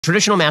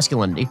Traditional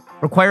masculinity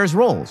requires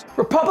roles.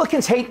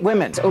 Republicans hate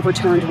women.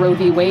 Overturned Roe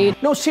v. Wade.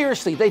 No,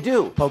 seriously, they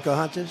do.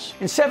 Pocahontas.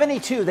 In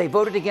 72, they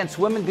voted against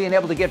women being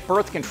able to get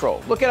birth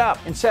control. Look it up.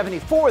 In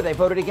 74, they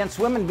voted against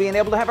women being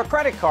able to have a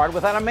credit card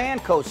without a man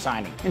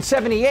co-signing. In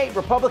 78,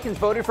 Republicans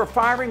voted for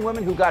firing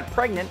women who got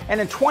pregnant. And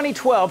in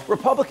 2012,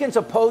 Republicans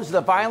opposed the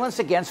Violence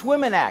Against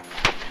Women Act.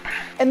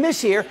 And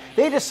this year,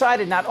 they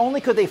decided not only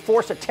could they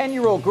force a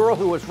 10-year-old girl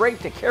who was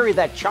raped to carry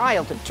that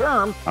child to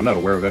term, I'm not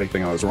aware of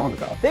anything I was wrong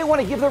about. they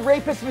want to give the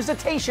rapist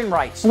visitation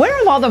rights. Where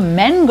have all the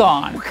men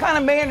gone? What kind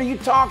of man are you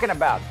talking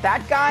about?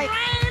 That guy?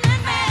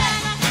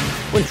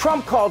 When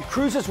Trump called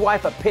Cruz's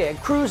wife a pig,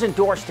 Cruz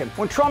endorsed him.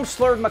 When Trump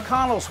slurred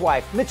McConnell's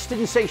wife, Mitch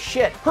didn't say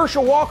shit.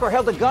 Herschel Walker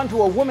held a gun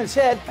to a woman's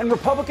head, and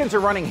Republicans are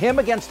running him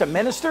against a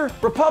minister?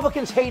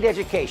 Republicans hate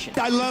education.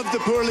 I love the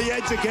poorly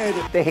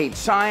educated. They hate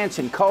science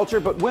and culture,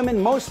 but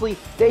women mostly,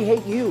 they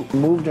hate you.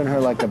 Moved on her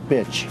like a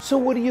bitch. So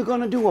what are you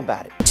gonna do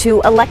about it?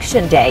 To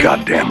Election Day.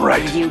 Goddamn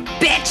right. You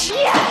bitch!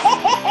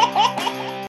 Yeah.